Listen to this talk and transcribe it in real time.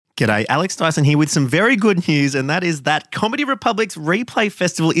G'day, Alex Dyson here with some very good news, and that is that Comedy Republic's Replay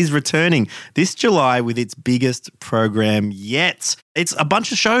Festival is returning this July with its biggest program yet. It's a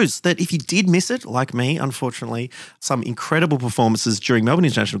bunch of shows that if you did miss it, like me, unfortunately, some incredible performances during Melbourne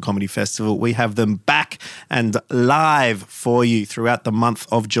International Comedy Festival, we have them back and live for you throughout the month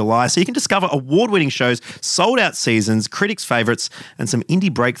of July. So you can discover award-winning shows, sold-out seasons, critics' favourites, and some indie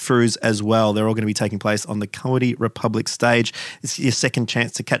breakthroughs as well. They're all going to be taking place on the Comedy Republic stage. It's your second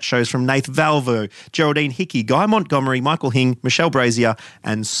chance to catch shows from Nath Valvo, Geraldine Hickey, Guy Montgomery, Michael Hing, Michelle Brazier,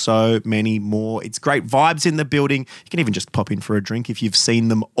 and so many more. It's great vibes in the building. You can even just pop in for a drink if you've seen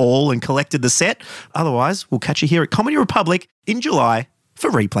them all and collected the set. Otherwise, we'll catch you here at Comedy Republic in July for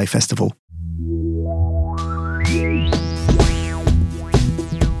Replay Festival.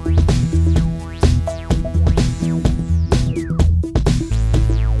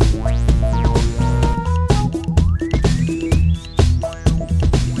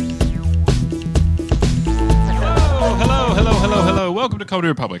 Welcome to Comedy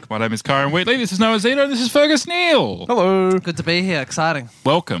Republic. My name is Kyron Wheatley. This is Noah Zeno. This is Fergus Neal. Hello. Good to be here. Exciting.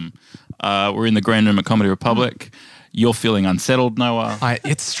 Welcome. We're in the Grand Room at Comedy Republic. You're feeling unsettled, Noah.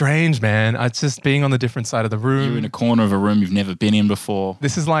 It's strange, man. It's just being on the different side of the room. You're in a corner of a room you've never been in before.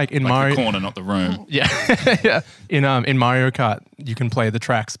 This is like in like Mario. the corner, not the room. Yeah, yeah. In Mario Kart, you can play the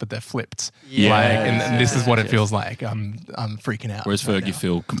tracks, but they're flipped. Yeah. And this is what it feels like. I'm freaking out. Whereas Ferg, you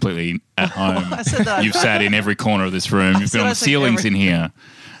feel completely at home. I said that. You've sat in every corner of this room. You've been on the ceilings in here.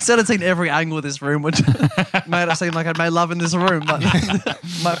 Said I'd seen every angle of this room, which made it seem like I'd made love in this room, but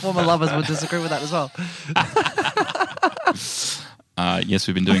my former lovers would disagree with that as well. Yes,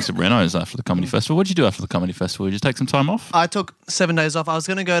 we've been doing some renos after the Comedy Festival. What did you do after the Comedy Festival? Did you take some time off? I took 7 days off. I was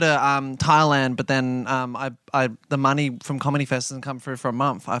going to go to Thailand, but then the money from Comedy Fest hasn't come through for a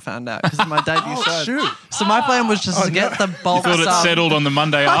month, I found out, because of my debut show. Shoot. So my plan was just to get the bulk You thought it settled on the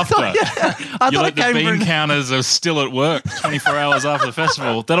Monday after. I You're thought like, it the came bean through. counters are still at work 24 hours after the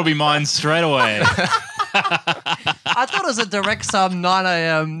festival. That'll be mine straight away. I thought it was a direct sum 9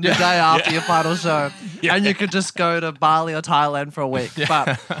 a.m. the day after your final show. Yeah. And you could just go to Bali or Thailand for a week.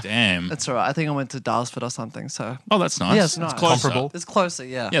 But Damn. it's all right. I think I went to Dalesford or something. So Oh, that's nice. Yeah, it's nice. closer. Comparable. it's closer,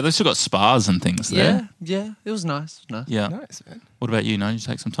 yeah. Yeah, they've still got spas and things there. Yeah. It was nice. Yeah. Nice, man. What about you? Did you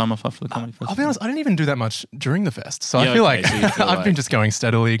take some time off after the Comedy Festival? I'll be honest, I didn't even do that much during the fest. So Yeah, I feel okay, like so you feel I've like- been just going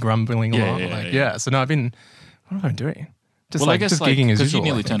steadily, grumbling Yeah, along. yeah. So no, I've been, what have I been doing? Just I guess just gigging as because you usual.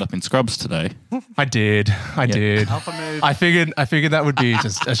 nearly I think. turned up in scrubs today. I did. Alpha move. I figured that would be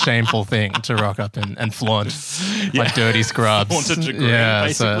just a shameful thing to rock up and flaunt like dirty scrubs. Flaunt a degree, yeah,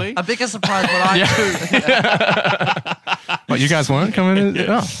 basically. A bigger surprise when I too. But you guys weren't coming in?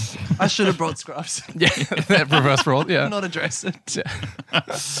 Yeah. Oh. I should have brought scrubs. Yeah, that reverse role, yeah. Not address it.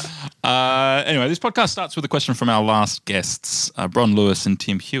 Anyway, this podcast starts with a question from our last guests. Bron Lewis and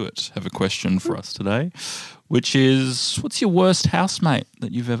Tim Hewitt have a question for us today, which is, what's your worst housemate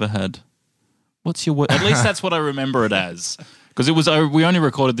that you've ever had? What's your worst? At least that's what I remember it as. Because it was, we only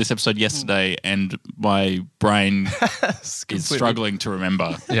recorded this episode yesterday, and my brain is struggling to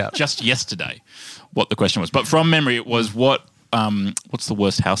remember just yesterday what the question was. But from memory, it was what's the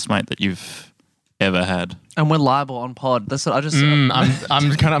worst housemate that you've ever had? And we're liable on pod. That's what I just.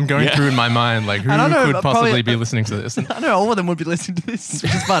 I'm going through in my mind like who I don't know, could but possibly probably- be listening to this. I know all of them would be listening to this,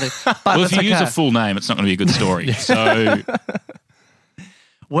 which is funny. But Well, if that's you use okay. a full name, it's not going to be a good story. So,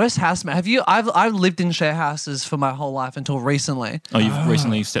 Worst housemate. Have you? I've lived in share houses for my whole life until recently. you've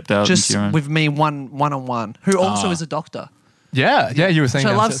recently stepped out Just into your own. with me one-on-one, who also is a doctor. Yeah, you were saying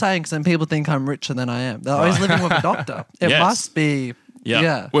Which I that. love saying because then people think I'm richer than I am. They're always living with a doctor. It Yes. must be.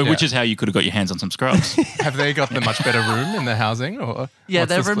 Yeah. Well, which is how you could have got your hands on some scrubs. Have they got the much better room in the housing? Or Yeah, what's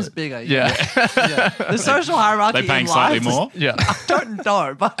their the room's split? bigger. Yeah. Yeah. The social hierarchy They paying in slightly life is- more? Yeah. I don't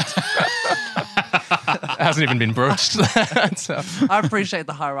know, but It hasn't even been broached. So, I appreciate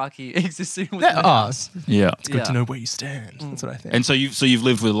the hierarchy existing within yeah, the house. Yeah. it's good to know where you stand. That's what I think. And so you've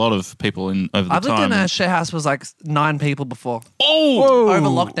lived with a lot of people over the I've lived time. in a share house with like 9 people before. Oh, Over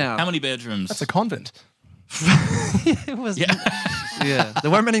lockdown. how many bedrooms? That's a convent. It was yeah. There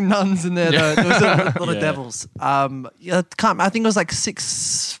weren't many nuns in there though. There was a lot of devils. I think it was like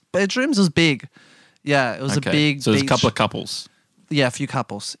 6 bedrooms. It was big. Yeah, it was a big So there's a beach. couple of couples. Yeah, a few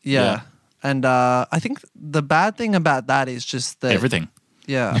couples. Yeah. And I think the bad thing about that is just that Everything.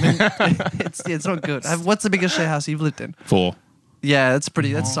 Yeah, I mean, it's not good. What's the biggest share house you've lived in? 4, Yeah, that's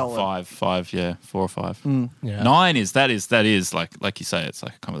pretty. That's solid. 5, yeah, 4 or 5. Yeah. 9 is that is like you say, it's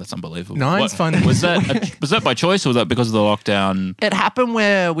like that's unbelievable. Nine's fun. Was that by choice or was that because of the lockdown? It happened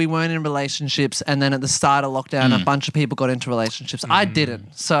where we weren't in relationships, and then at the start of lockdown, a bunch of people got into relationships. I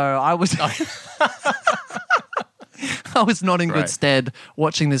didn't, so I was. I was not in good stead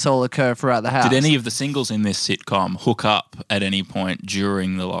watching this all occur throughout the house. Did any of the singles in this sitcom hook up at any point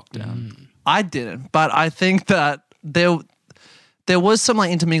during the lockdown? I didn't, but I think that there was some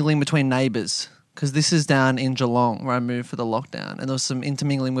like intermingling between neighbours, because this is down in Geelong where I moved for the lockdown, and there was some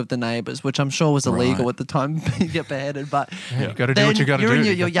intermingling with the neighbours, which I'm sure was illegal at the time you get beheaded. But you got to do what you got to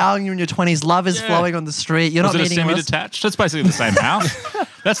do. You're young, you're in your 20s, love is flowing on the street. You're Was not it a meeting semi-detached? That's basically the same house.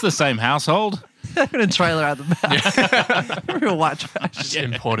 That's the same household. in a trailer out the back. Real white trash. Just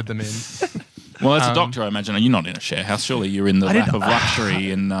imported them in. Well, as a doctor, I imagine you're not in a share house. Surely you're in the lap of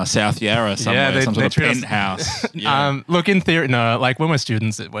luxury in South Yarra somewhere, some sort of penthouse. Look, in theory, no. Like when we're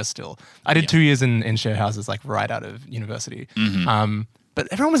students, we're still. I did 2 years in share houses, like right out of university. But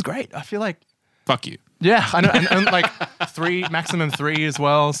everyone was great. I feel like. Fuck you. Yeah, I know, and like maximum 3 as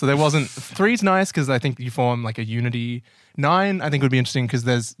well. So there wasn't 3's nice because I think you form like a unity. 9, I think would be interesting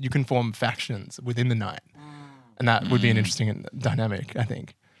because you can form factions within the 9, and that would be an interesting dynamic. I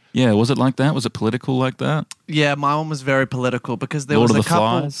think. Yeah, was it like that? Was it political like that? Yeah, my one was very political because there Lord was of a the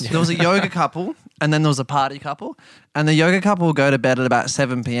couple. Flies? There was a yoga couple, and then there was a party couple. And the yoga couple will go to bed at about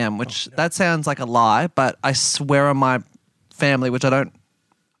 7 p.m., which that sounds like a lie, but I swear on my family, which I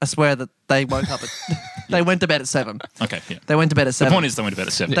swear that they woke up at. They went to bed at 7. Okay, yeah. They went to bed at 7. The point is they went to bed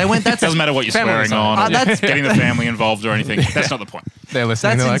at 7. They went. That's doesn't matter what you're swearing on, or that's getting the family involved or anything. That's not the point. They're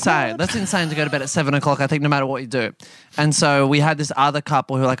listening. That's they're insane. Like, That's insane to go to bed at 7 o'clock, I think, no matter what you do. And so we had this other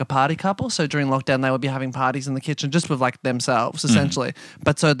couple who were like a party couple. So during lockdown, they would be having parties in the kitchen just with like themselves, essentially.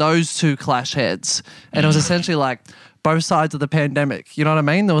 But so those two clash heads. And it was essentially like both sides of the pandemic. You know what I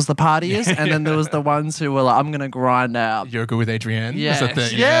mean? There was the partiers and then there was the ones who were like, I'm going to grind out. yoga with Adrienne. Yes. Was that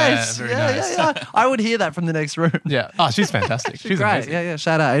the- Yes. very Yeah, nice. yeah. I would hear that from the next room. Yeah. Oh, she's fantastic. She's Great. amazing. Yeah.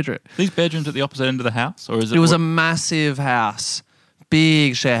 Shout out, Adrienne. These bedrooms at the opposite end of the house, or is it? It was a massive house.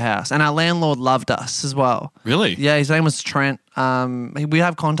 Big share house. And our landlord loved us as well. Really? Yeah, his name was Trent. We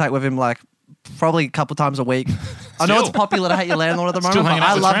have contact with him like probably a couple times a week. I know Still. it's popular to hate your landlord at the moment, Still but hanging out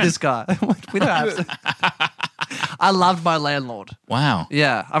I with love Trent. this guy. We don't have to. I loved my landlord. Wow.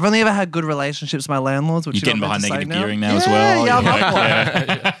 Yeah, I've only ever had good relationships with my landlords. Which You're getting not behind meant to say negative now. gearing now as well. Yeah, I'm up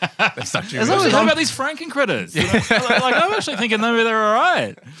for it. They sucked you As in. long as What about these franking credits? Like, I'm actually thinking maybe they're all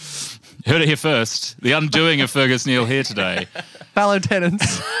right. Heard it here first. The undoing of Fergus Neal here today. Fellow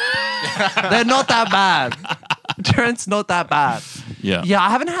tenants. They're not that bad. Trent's not that bad. Yeah. Yeah, I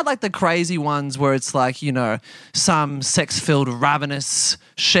haven't had like the crazy ones where it's like, you know, some sex-filled, ravenous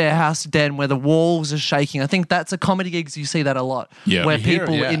sharehouse den where the walls are shaking. I think that's a comedy gigs. You see that a lot. Yeah. Where You hear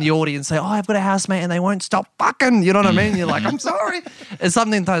people it, yeah. in the audience say, oh, I've got a housemate and they won't stop fucking. You know what I mean? You're like, I'm sorry. It's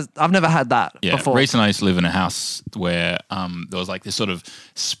something I've never had that Yeah. before. Recently, I used to live in a house where there was like this sort of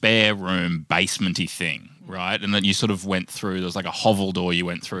spare room basement-y thing, right? And then you sort of went through, there was like a hovel door you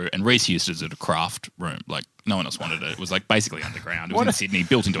went through, and Reese used it as a craft room. Like no one else wanted it. It was like basically underground. It was in Sydney,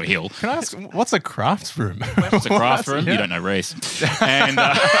 built into a hill. Can I ask, what's a crafts room? It's a craft room. Yeah. You don't know Reese.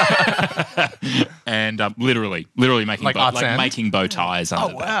 And literally making Like arts and? making bow ties.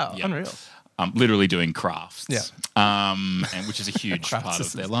 Under Oh, wow. that. Yeah. Unreal. Literally doing crafts. Yeah. And which is a huge part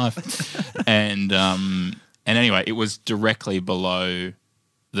of their life. And anyway, it was directly below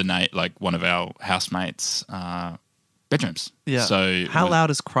like one of our housemates' bedrooms. Yeah. So how loud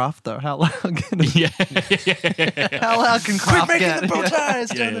is craft though? How loud can Yeah. how loud can craft get?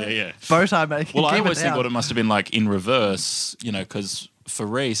 ties. Yeah. Bow tie making. Well, I Keep always think down. what it must have been like in reverse, you know, because for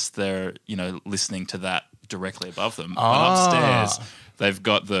Reese, they're, you know, listening to that directly above them. But upstairs, they've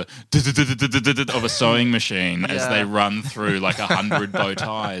got the of a sewing machine as they run through like 100 bow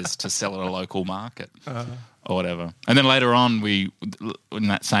ties to sell at a local market or whatever. And then later on, in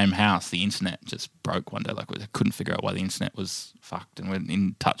that same house, the internet just broke one day. Like we couldn't figure out why the internet was fucked, and we're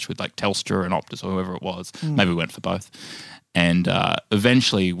in touch with like Telstra and Optus or whoever it was. Maybe we went for both. And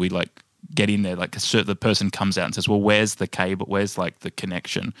eventually we like get in there, like the person comes out and says, well, where's the cable? Where's like the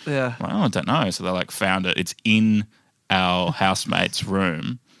connection? Yeah. I'm like, oh, I don't know. So they like found it. It's in our housemate's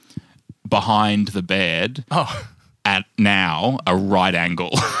room behind the bed. At now a right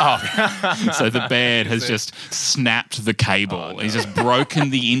angle. So the bed has just snapped the cable. He's just broken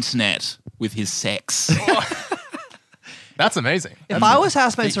the internet with his sex. That's amazing. If I was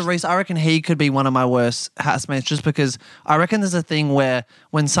housemates with Reese, I reckon he could be one of my worst housemates just because I reckon there's a thing where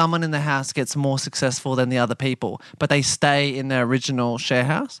when someone in the house gets more successful than the other people, but they stay in their original share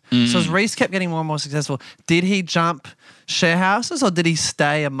house. So as Reese kept getting more and more successful, did he jump share houses or did he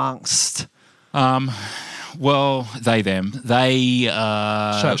stay amongst? Well, them. They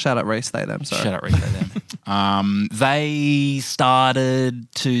Shout out Reese, they, them. Sorry. Shut up, Rico. Them. They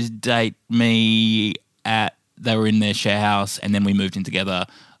started to date me they were in their share house, and then we moved in together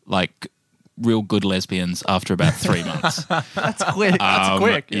like real good lesbians after about 3 months. That's quick. That's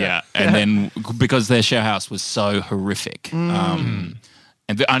quick. Yeah. And then because their share house was so horrific, and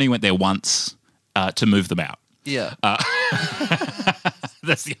they only went there once to move them out. Yeah.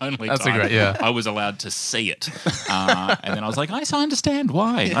 That's the only That's time yeah. I was allowed to see it. And then I was like, I understand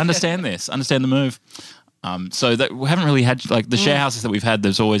why. I understand this. Understand the move. So that we haven't really had like the share houses that we've had.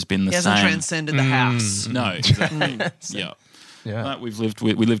 There's always been the He same. hasn't transcended the house. No, exactly. Yeah. We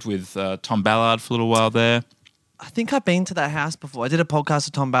lived with Tom Ballard for a little while there. I think I've been to that house before. I did a podcast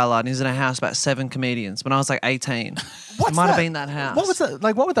with Tom Ballard, and he was in a house about 7 comedians when I was like 18. It might have been that house. What was that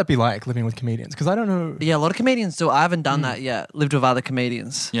like? What would that be like living with comedians? Because I don't know. Yeah, a lot of comedians do. I haven't done that yet. Lived with other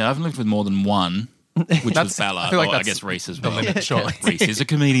comedians. Yeah, I haven't lived with more than one, which was Ballard. I feel like I that's guess Reese as the well. limit, surely. Reese is a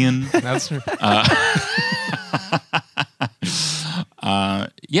comedian. That's true.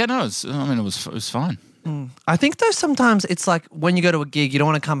 It was fine. I think though sometimes it's like when you go to a gig, you don't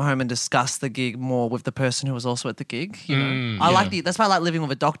want to come home and discuss the gig more with the person who was also at the gig. You know, that's why I like living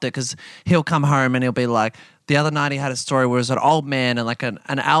with a doctor because he'll come home and he'll be like, the other night he had a story where it was an old man and like an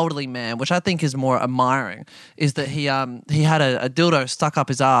elderly man, which I think is more admiring, is that he had a dildo stuck up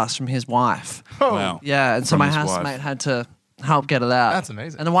his ass from his wife. Wow. Yeah, and so From my his housemate wife. had to help get it out. That's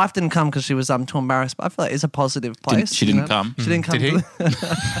amazing. And the wife didn't come because she was too embarrassed. But I feel like it's a positive place. She didn't come. She didn't come. Did he?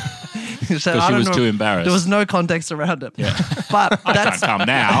 She said, Because "I she don't was know." too embarrassed. There was no context around it. Yeah. But I that's can't come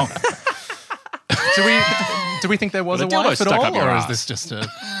now. Do we think there was a Well, the dildo wife at stuck all, up your or is ass. this just a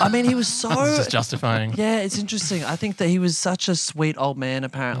I mean, he was so just justifying? Yeah, it's interesting. I think that he was such a sweet old man,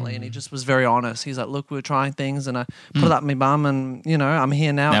 apparently, and he just was very honest. He's like, look, we were trying things, and I put it up my bum, and, you know, I'm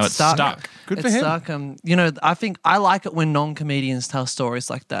here now. Now it's stuck. Good it's for him. stuck. You know, I think I like it when non-comedians tell stories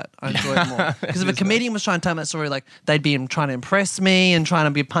like that. I enjoy it more. Because if a comedian was trying to tell me that story, like, they'd be trying to impress me and trying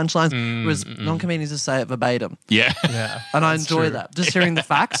to be punchlines, whereas non-comedians just say it verbatim. Yeah. Yeah, And I that's enjoy true. that. Just hearing the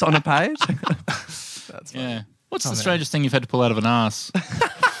facts on a page. That's funny. Yeah. What's the strangest thing you've had to pull out of an ass?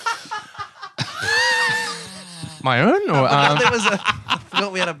 My own, or I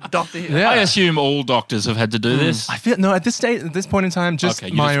forgot we had a doctor here. yeah. I assume all doctors have had to do this. I feel no at this point in time, just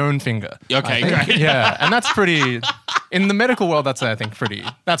Okay, you my just- own finger. Okay, I think. great. Yeah, and that's pretty. In the medical world, that's I think pretty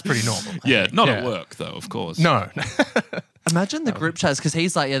normal. Yeah, not at Yeah. work though, of course. No, Imagine the group chats, because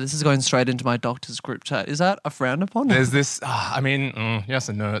he's like, yeah, this is going straight into my doctor's group chat. Is that a frown upon? there's this. Yes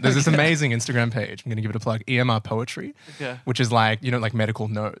and no. There's this amazing Instagram page. I'm going to give it a plug. EMR Poetry, which is like like medical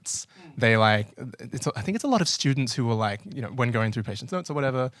notes. They like. I think it's a lot of students who will like when going through patients' notes or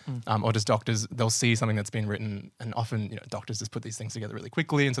whatever, or just doctors. They'll see something that's been written, and often doctors just put these things together really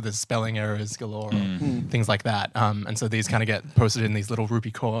quickly, and so there's spelling errors galore, or things like that. And so these kind of get posted in these little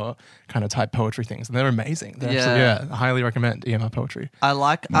Rupi Kaur kind of type poetry things, and they're amazing. They're actually, I highly recommend EMR Poetry. I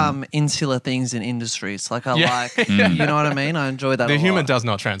like insular things in industries. Like I Yeah. like, you know what I mean? I enjoy that The a human lot. does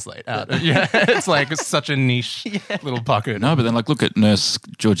not translate out. Yeah, it's like such a niche little pocket. No, but then look at Nurse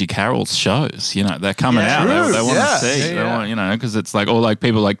Georgie Carroll's shows. They're coming out. True. They want Yeah. to see. Yeah, They yeah. want, because it's like, or like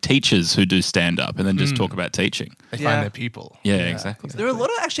people like teachers who do stand up and then just talk about teaching. They Yeah. find their people. Yeah, exactly. There are a lot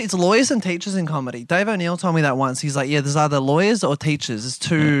of it's lawyers and teachers in comedy. Dave O'Neill told me that once. He's like, yeah, there's either lawyers or teachers. There's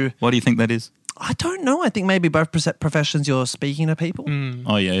two. What do you think that is? I don't know. I think maybe both professions you're speaking to people.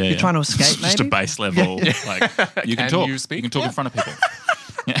 Oh yeah. You're trying to escape, Just a maybe? base level. Like you can Can talk. you speak? can talk in front of people.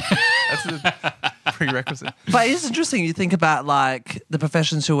 That's a prerequisite. But it's interesting. You think about like the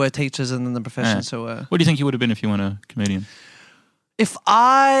professions who were teachers and then the professions who were. What do you think you would have been if you weren't a comedian? If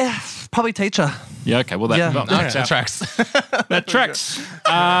I probably teacher. Yeah. Okay. Well, that Yeah. well, Okay, that that tracks. That tracks.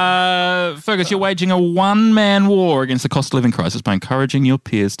 Fergus, you're waging a one-man war against the cost of living crisis by encouraging your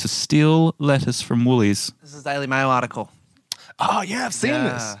peers to steal lettuce from Woolies. This is a Daily Mail article. Oh yeah, I've seen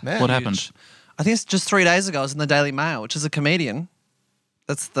Yeah. this. Man. What happened? I think it's just 3 days ago. I was in the Daily Mail, which is a comedian.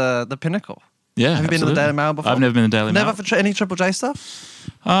 That's the pinnacle. Yeah. Have you been to the absolutely. Daily Mail before? I've never been to the Daily Mail. Never for any Triple J stuff?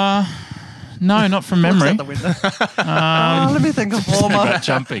 No, not from memory. Out the window. Let me think of all my. About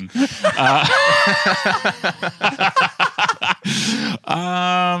jumping. No,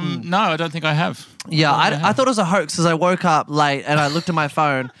 I don't think I have. Yeah, I thought it was a hoax as I woke up late and I looked at my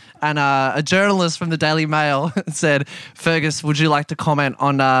phone and a journalist from the Daily Mail said, Fergus, would you like to comment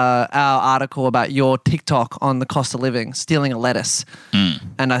on our article about your TikTok on the cost of living, stealing a lettuce?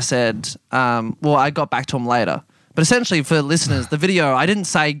 And I said, well, I got back to him later. But essentially, for listeners, the video, I didn't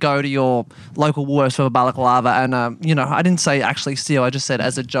say go to your local Woolworths for a balaclava and, I didn't say actually steal. I just said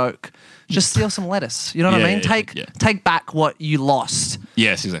as a joke, just steal some lettuce. You know what I Yeah, mean? yeah, yeah. Take back what you lost.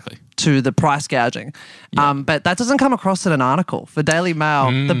 Yes, exactly. to the price gouging. But that doesn't come across in an article for Daily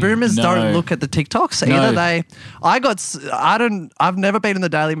Mail. The boomers don't look at the TikToks either. I've never been in the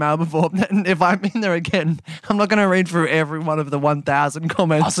Daily Mail before. And if I'm in there again, I'm not going to read through every one of the 1,000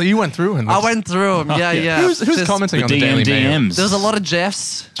 comments. Oh, so you went through and I went through them. Yeah. Who's commenting on the Daily Mail? DMs. There was a lot of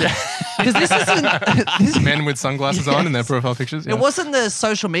Jeffs. Because this isn't... Men with sunglasses on in their profile pictures. Yeah. It wasn't the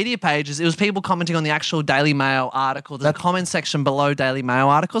social media pages. It was people commenting on the actual Daily Mail article. There's a comment section below Daily Mail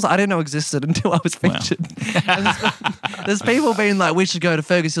articles I didn't know existed until I was featured. And there's people being like, we should go to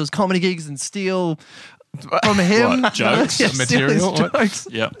Fergus Hill's comedy gigs and steal from him. What, jokes? Yeah, steal his Material? What? jokes.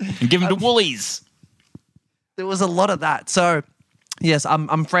 Yeah. And give them to Woolies. There was a lot of that. So, yes,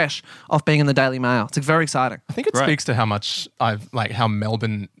 I'm fresh off being in the Daily Mail. It's very exciting. I think it speaks to how much how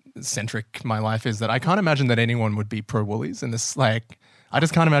Melbourne centric my life is that I can't imagine that anyone would be pro Woolies in this. I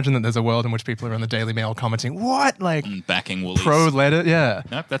just can't imagine that there's a world in which people are on the Daily Mail commenting, what? Backing Woolies. Pro letter? Yeah.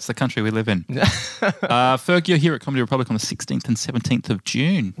 Nope, that's the country we live in. Ferg, you're here at Comedy Republic on the 16th and 17th of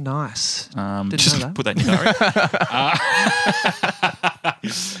June. Nice. Just know that. put that in your diary.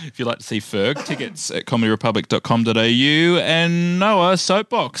 If you'd like to see Ferg, tickets at comedyrepublic.com.au. And Noah,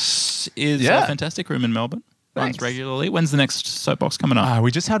 Soapbox is a fantastic room in Melbourne. Runs regularly. When's the next Soapbox coming up?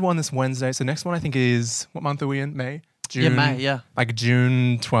 We just had one this Wednesday. So next one I think is, what month are we in? May? June? Yeah, May, yeah. Like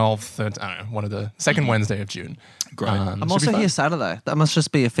June 12th, I don't know, one of the second Wednesday of June. Great. I'm also here Saturday. That must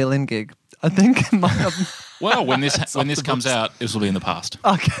just be a fill-in gig, I think. Well, when this comes out, this will be in the past.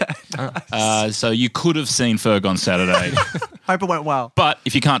 Okay. So you could have seen Ferg on Saturday. Hope it went well. But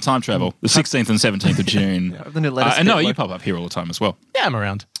if you can't time travel, the 16th and 17th of June. Then it let us And no, get you like- pop up here all the time as well. Yeah, I'm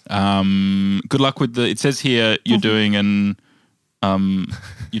around. Good luck with it says here you're doing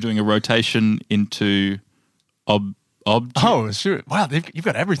you're doing a rotation into Oh, shoot. Wow, you've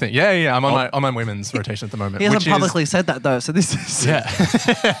got everything. Yeah. I'm on my women's rotation at the moment. He hasn't which is- publicly said that though, so this is... Yeah.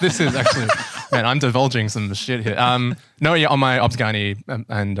 This is actually, man, I'm divulging some shit here. On my obs-gynae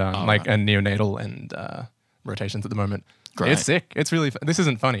and neonatal and rotations at the moment. Great. It's sick. It's really, this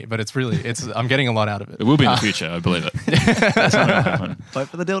isn't funny, but I'm getting a lot out of it. It will be in the future, I believe it. That's not gonna happen. Vote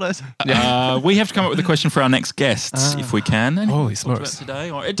for the dildos. We have to come up with a question for our next guests, if we can. Anything Holy we've talked about smokes. today,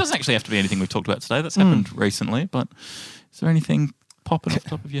 or it doesn't actually have to be anything we've talked about today. That's happened recently, but is there anything popping off the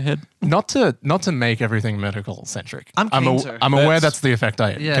top of your head? Not to make everything medical centric. I'm keen to. I'm aware that's the effect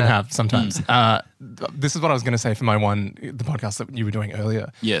I Yeah. can have sometimes. This is what I was going to say for the podcast that you were doing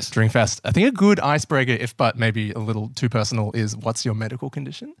earlier. Yes. During Fest. I think a good icebreaker, if but maybe a little too personal, is what's your medical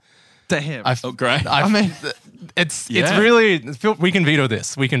condition? Damn. Great. I mean, it's really. We can veto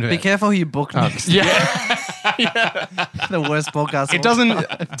this. We can. Be careful who you book next. Yeah. The worst podcast. It doesn't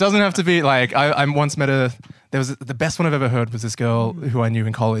have to be like I once met the best one I've ever heard was this girl who I knew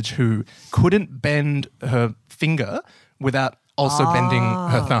in college who couldn't bend her finger without also bending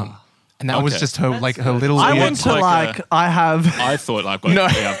her thumb. And that was just her her little I weird want to I have... I thought I've got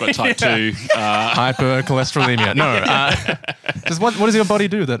type 2. hypercholesterolemia. No. Just what does your body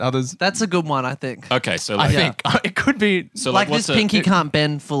do that others? That's a good one, I think. Okay, so I think it could be. so Like what's this pinky can't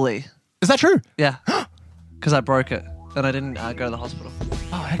bend fully. Is that true? Yeah. Because I broke it. And I didn't go to the hospital.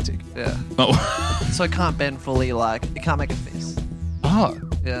 Oh, hectic. Yeah. Oh. So it can't bend fully, like, it can't make a fist. Oh,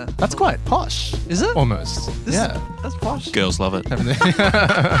 Yeah. that's quite posh. Is it? Almost. Yeah. That's posh. Girls love it. Everything.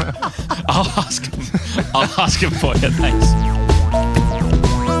 I'll ask him for you. Thanks.